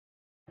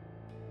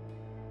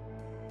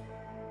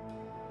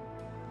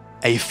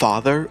a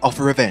father of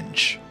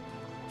revenge,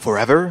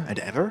 forever and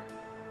ever?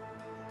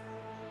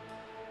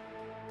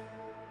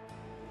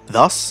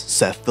 Thus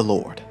saith the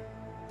Lord.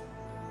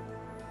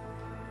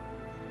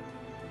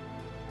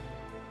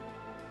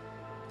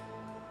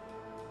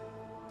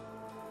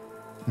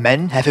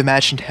 Men have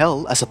imagined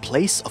hell as a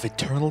place of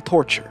eternal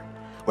torture,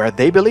 where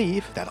they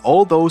believe that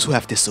all those who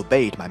have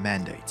disobeyed my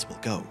mandates will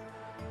go.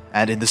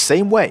 And in the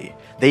same way,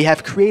 they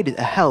have created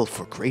a hell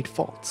for great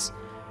faults.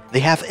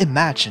 They have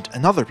imagined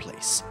another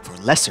place for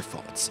lesser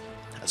faults,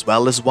 as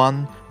well as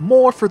one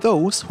more for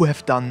those who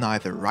have done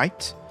neither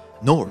right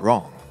nor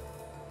wrong.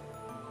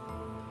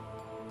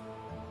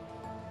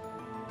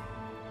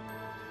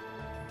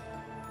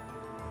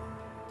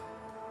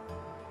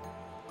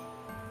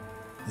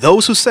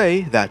 Those who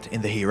say that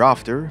in the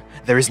hereafter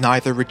there is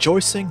neither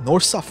rejoicing nor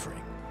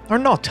suffering are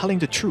not telling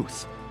the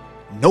truth.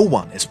 No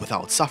one is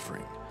without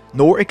suffering,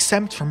 nor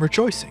exempt from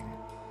rejoicing.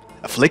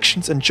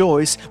 Afflictions and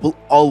joys will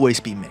always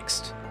be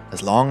mixed,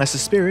 as long as the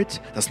spirit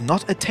does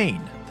not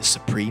attain the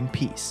supreme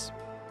peace.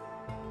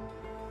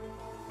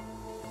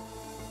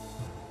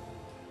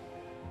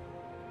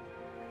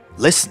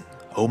 Listen,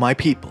 O my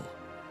people,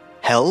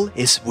 hell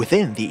is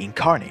within the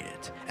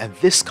incarnated and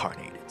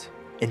discarnated,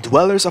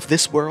 indwellers of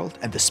this world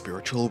and the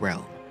spiritual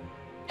realm.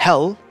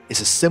 Hell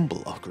is a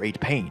symbol of great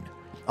pain,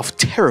 of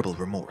terrible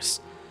remorse,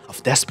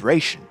 of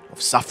desperation,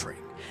 of suffering,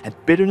 and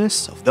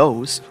bitterness of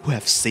those who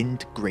have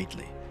sinned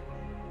greatly.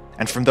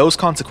 And from those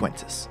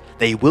consequences,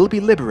 they will be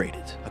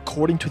liberated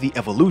according to the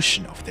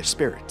evolution of their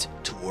spirit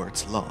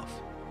towards love.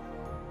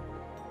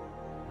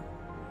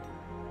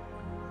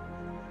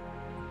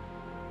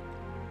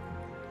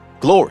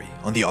 Glory,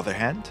 on the other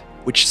hand,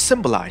 which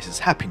symbolizes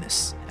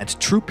happiness and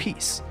true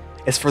peace,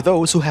 is for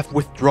those who have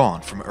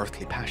withdrawn from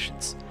earthly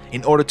passions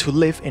in order to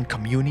live in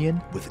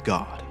communion with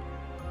God.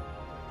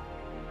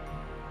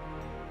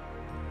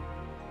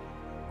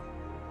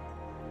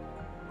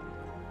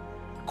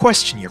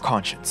 Question your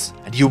conscience,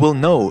 and you will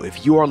know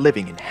if you are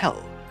living in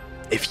hell,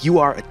 if you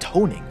are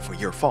atoning for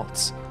your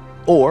faults,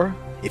 or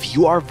if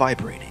you are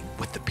vibrating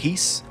with the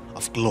peace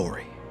of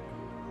glory.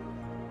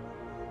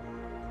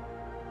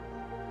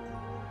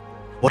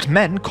 What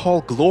men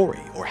call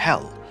glory or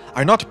hell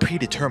are not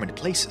predetermined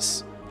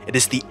places. It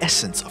is the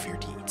essence of your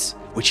deeds,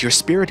 which your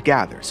spirit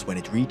gathers when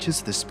it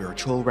reaches the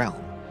spiritual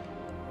realm.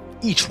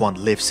 Each one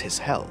lives his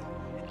hell,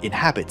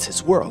 inhabits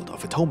his world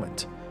of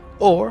atonement,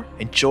 or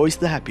enjoys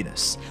the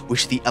happiness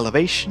which the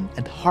elevation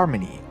and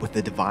harmony with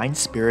the divine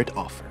spirit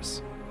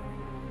offers.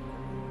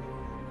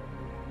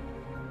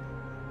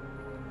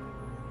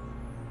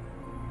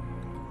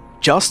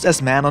 Just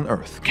as man on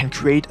earth can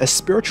create a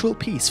spiritual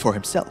peace for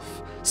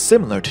himself,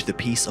 similar to the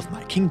peace of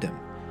my kingdom,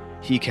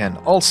 he can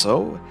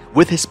also,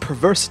 with his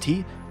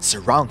perversity,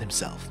 surround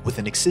himself with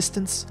an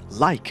existence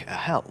like a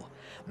hell,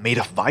 made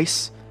of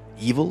vice,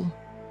 evil,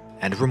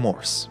 and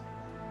remorse.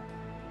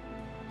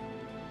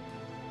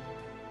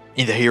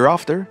 In the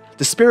hereafter,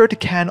 the spirit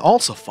can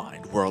also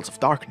find worlds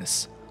of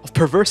darkness, of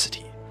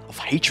perversity, of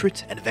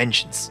hatred and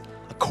vengeance,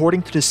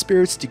 according to the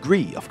spirit's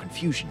degree of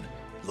confusion,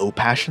 low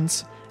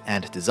passions,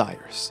 and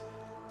desires.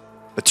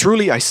 But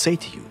truly I say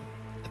to you,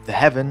 that the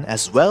heaven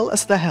as well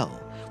as the hell,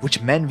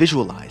 which men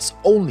visualize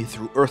only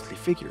through earthly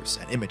figures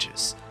and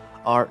images,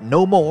 are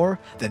no more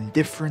than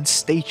different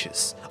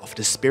stages of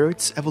the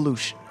spirit's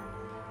evolution.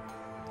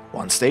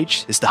 One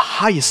stage is the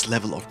highest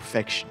level of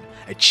perfection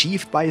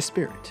achieved by a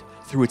spirit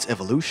through its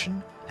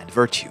evolution and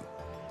virtue,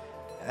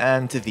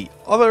 and the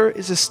other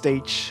is a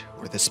stage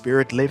where the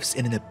spirit lives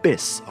in an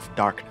abyss of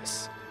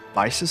darkness,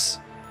 vices,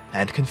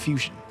 and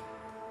confusion.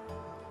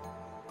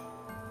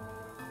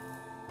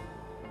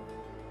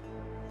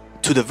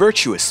 To the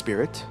virtuous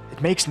spirit,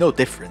 it makes no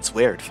difference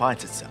where it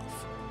finds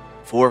itself,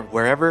 for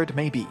wherever it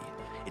may be,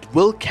 it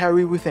will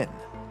carry within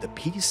the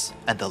peace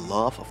and the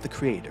love of the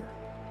Creator.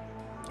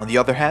 On the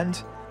other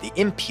hand, the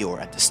impure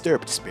and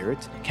disturbed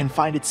spirit can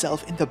find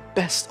itself in the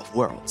best of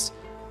worlds,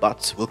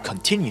 but will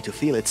continue to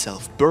feel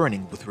itself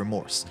burning with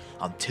remorse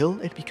until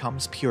it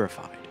becomes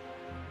purified.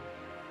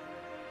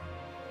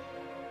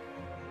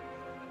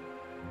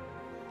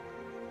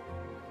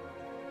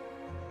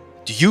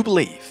 Do you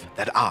believe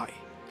that I,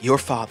 your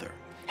Father,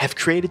 have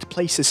created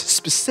places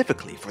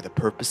specifically for the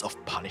purpose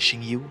of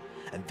punishing you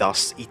and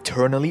thus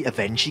eternally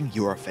avenging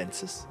your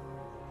offenses?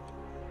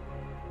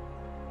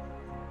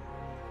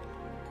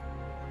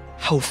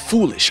 How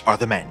foolish are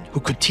the men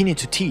who continue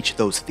to teach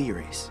those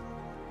theories?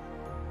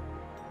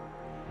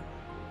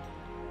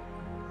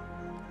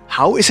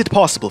 How is it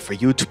possible for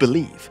you to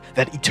believe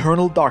that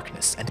eternal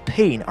darkness and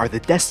pain are the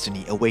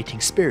destiny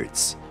awaiting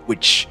spirits,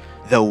 which,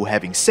 though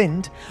having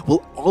sinned,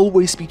 will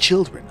always be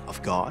children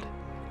of God?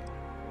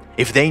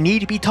 If they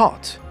need be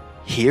taught,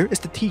 here is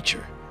the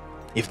teacher.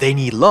 If they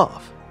need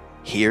love,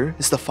 here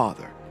is the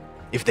Father.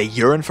 If they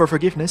yearn for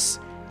forgiveness,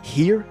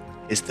 here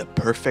is the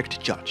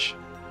perfect judge.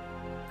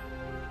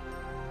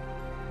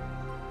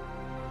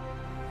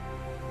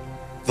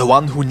 The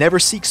one who never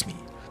seeks me,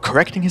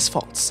 correcting his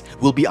faults,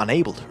 will be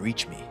unable to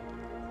reach me.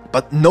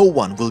 But no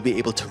one will be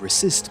able to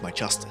resist my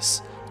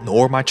justice,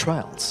 nor my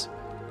trials.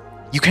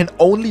 You can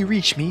only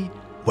reach me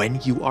when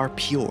you are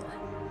pure.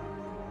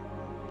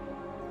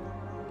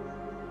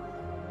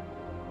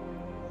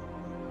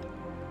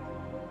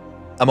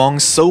 Among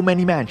so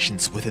many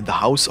mansions within the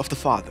house of the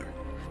Father,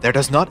 there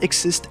does not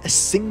exist a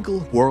single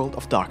world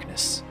of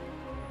darkness.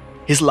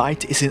 His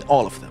light is in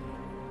all of them.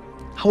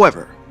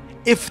 However,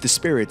 if the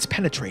spirits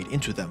penetrate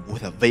into them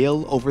with a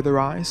veil over their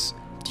eyes,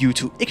 due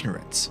to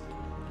ignorance,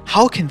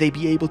 how can they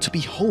be able to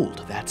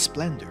behold that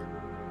splendor?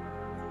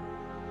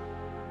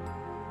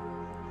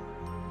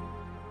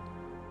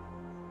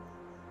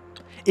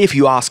 If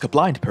you ask a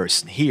blind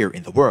person here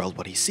in the world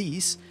what he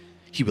sees,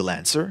 he will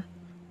answer,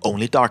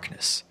 only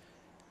darkness.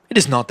 It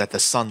is not that the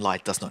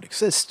sunlight does not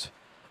exist,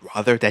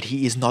 rather that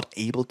he is not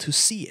able to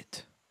see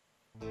it.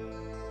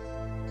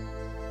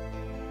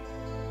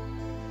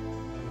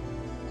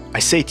 I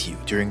say to you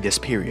during this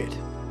period,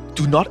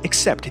 do not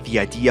accept the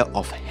idea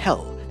of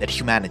hell that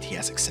humanity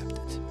has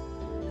accepted.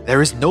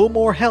 There is no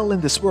more hell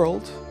in this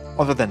world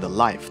other than the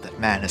life that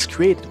man has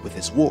created with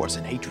his wars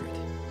and hatred.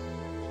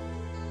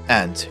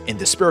 And in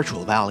the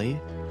spiritual valley,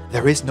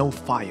 there is no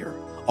fire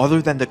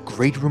other than the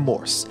great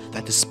remorse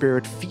that the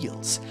spirit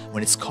feels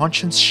when its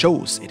conscience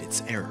shows it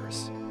its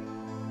errors.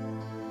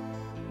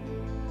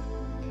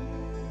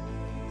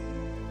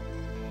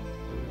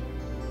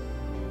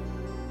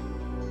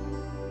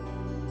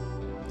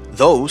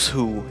 Those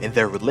who, in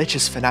their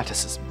religious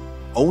fanaticism,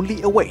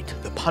 only await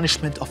the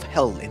punishment of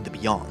hell in the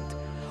beyond,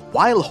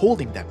 while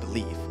holding that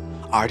belief,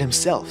 are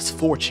themselves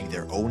forging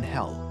their own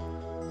hell.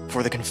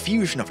 For the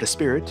confusion of the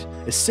spirit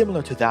is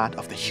similar to that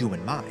of the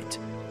human mind,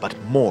 but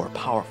more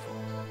powerful.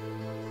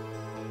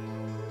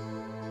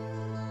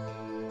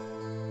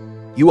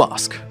 You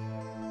ask,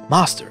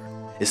 Master,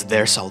 is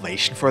there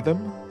salvation for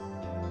them?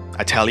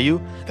 I tell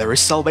you, there is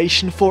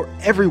salvation for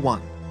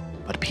everyone,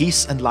 but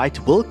peace and light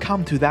will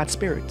come to that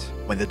spirit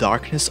when the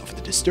darkness of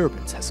the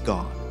disturbance has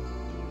gone.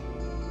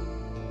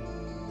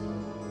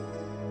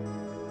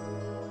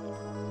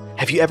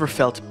 Have you ever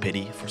felt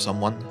pity for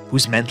someone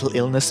whose mental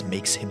illness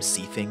makes him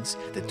see things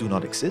that do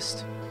not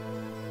exist?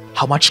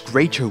 How much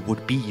greater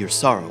would be your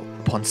sorrow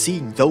upon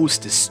seeing those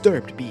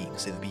disturbed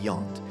beings in the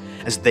beyond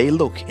as they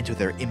look into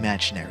their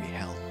imaginary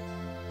hell?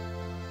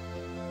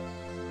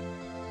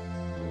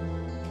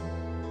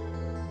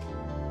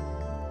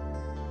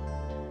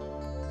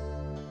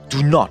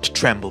 Do not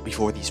tremble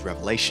before these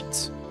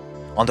revelations.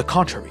 On the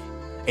contrary,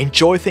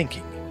 enjoy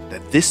thinking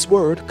that this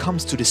word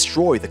comes to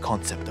destroy the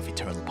concept of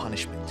eternal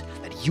punishment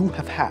that you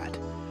have had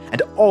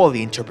and all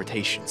the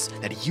interpretations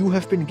that you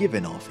have been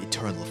given of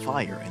eternal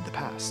fire in the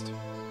past.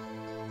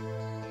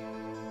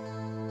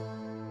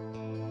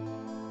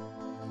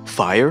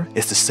 Fire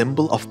is the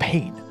symbol of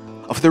pain,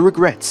 of the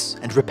regrets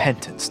and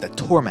repentance that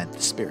torment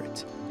the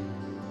spirit.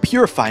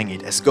 Purifying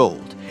it as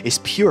gold is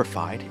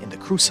purified in the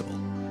crucible.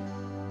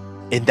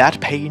 In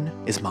that pain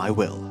is my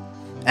will,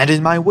 and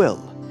in my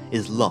will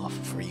is love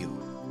for you.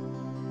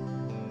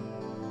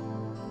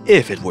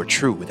 If it were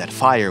true that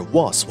fire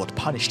was what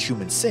punished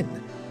human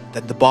sin,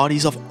 then the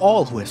bodies of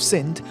all who have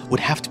sinned would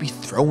have to be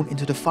thrown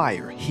into the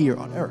fire here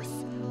on earth,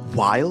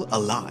 while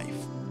alive.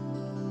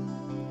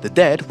 The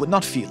dead would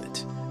not feel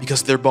it,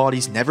 because their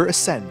bodies never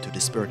ascend to the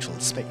spiritual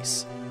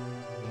space.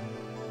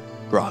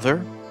 Rather,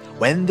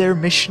 when their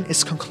mission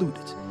is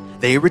concluded,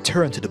 they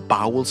return to the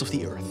bowels of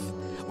the earth,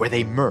 where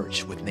they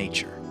merge with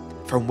nature,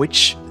 from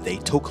which they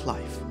took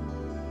life.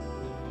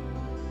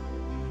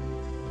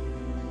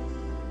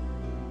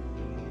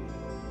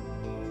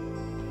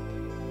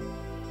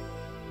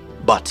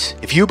 But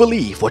if you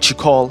believe what you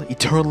call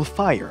eternal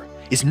fire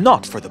is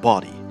not for the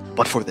body,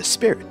 but for the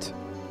spirit,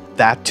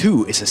 that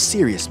too is a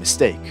serious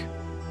mistake.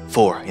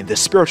 For in the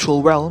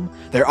spiritual realm,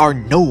 there are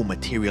no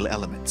material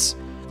elements,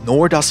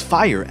 nor does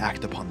fire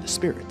act upon the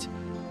spirit.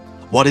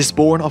 What is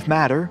born of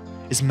matter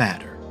is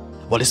matter.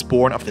 What is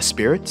born of the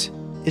spirit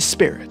is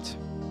spirit.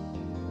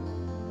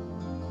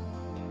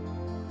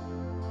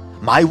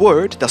 My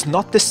word does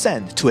not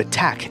descend to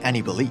attack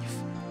any belief.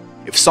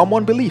 If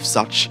someone believes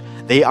such,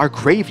 they are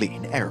gravely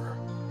in error.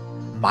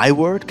 My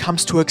word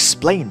comes to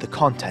explain the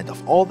content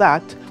of all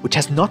that which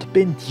has not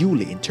been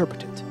duly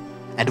interpreted,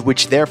 and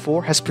which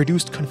therefore has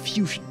produced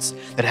confusions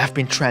that have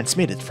been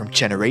transmitted from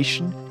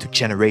generation to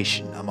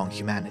generation among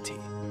humanity.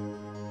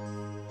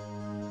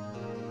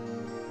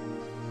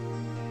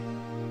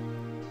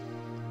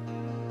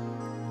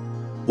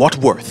 What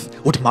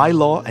worth would my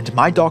law and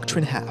my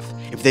doctrine have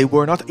if they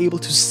were not able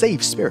to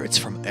save spirits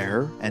from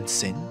error and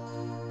sin?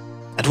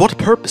 And what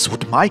purpose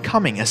would my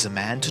coming as a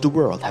man to the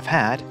world have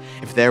had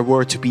if there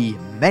were to be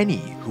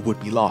many who would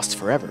be lost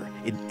forever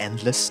in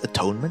endless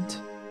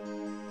atonement?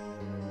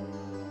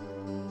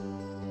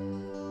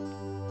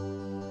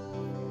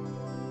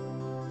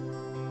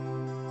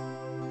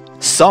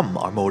 Some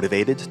are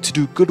motivated to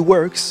do good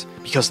works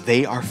because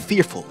they are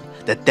fearful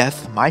that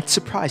death might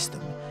surprise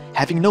them,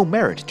 having no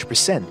merit to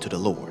present to the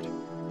Lord.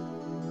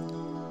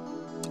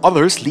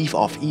 Others leave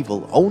off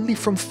evil only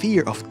from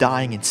fear of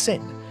dying in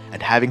sin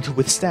and having to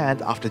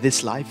withstand after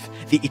this life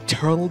the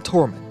eternal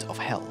torment of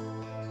hell.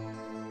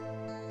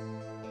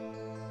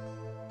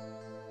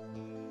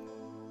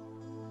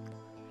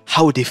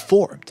 How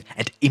deformed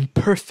and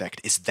imperfect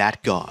is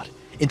that God,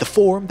 in the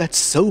form that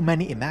so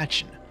many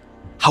imagine.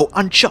 How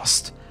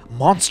unjust,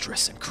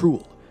 monstrous, and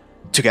cruel.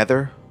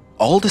 Together,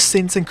 all the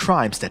sins and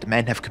crimes that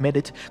men have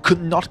committed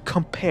could not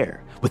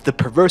compare with the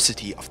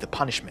perversity of the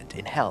punishment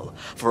in hell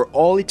for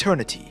all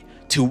eternity,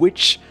 to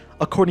which,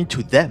 according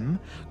to them,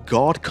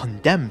 God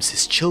condemns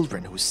his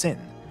children who sin.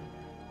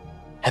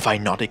 Have I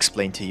not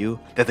explained to you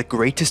that the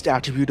greatest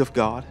attribute of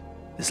God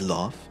is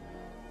love?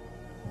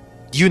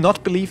 Do you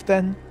not believe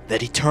then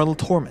that eternal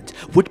torment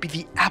would be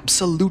the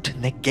absolute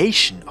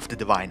negation of the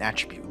divine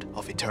attribute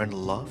of eternal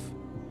love?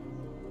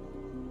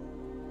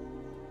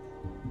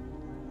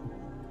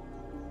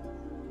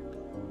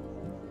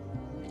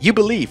 You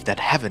believe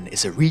that heaven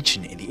is a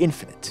region in the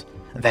infinite,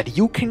 and that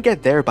you can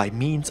get there by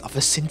means of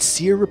a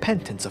sincere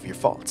repentance of your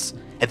faults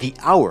at the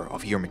hour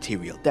of your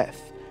material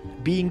death,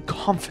 being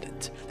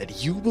confident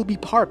that you will be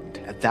pardoned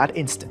at that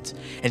instant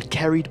and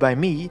carried by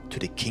me to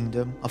the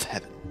kingdom of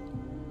heaven.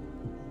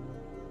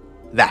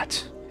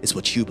 That is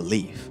what you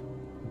believe.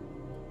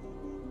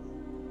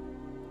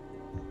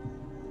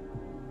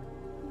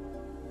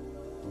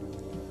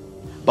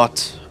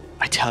 But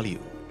I tell you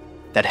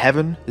that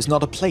heaven is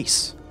not a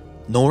place,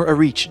 nor a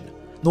region,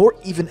 nor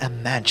even a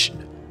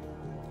mansion.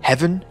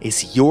 Heaven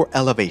is your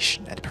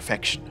elevation and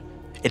perfection.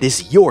 It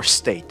is your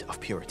state of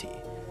purity.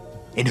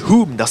 In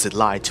whom does it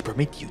lie to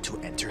permit you to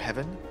enter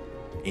heaven?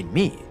 In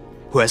me,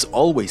 who has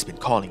always been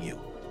calling you,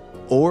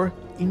 or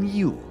in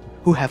you,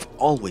 who have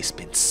always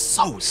been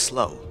so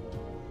slow?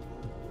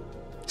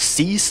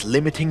 Cease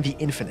limiting the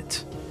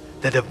infinite,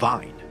 the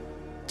divine.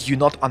 Do you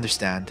not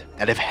understand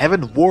that if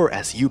heaven were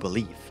as you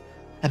believe,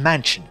 a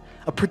mansion,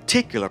 a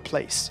particular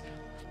place,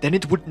 then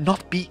it would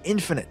not be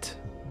infinite?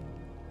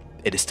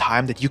 It is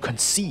time that you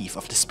conceive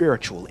of the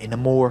spiritual in a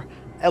more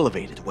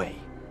elevated way,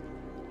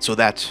 so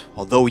that,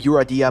 although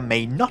your idea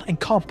may not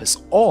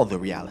encompass all the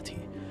reality,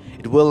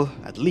 it will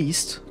at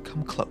least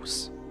come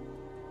close.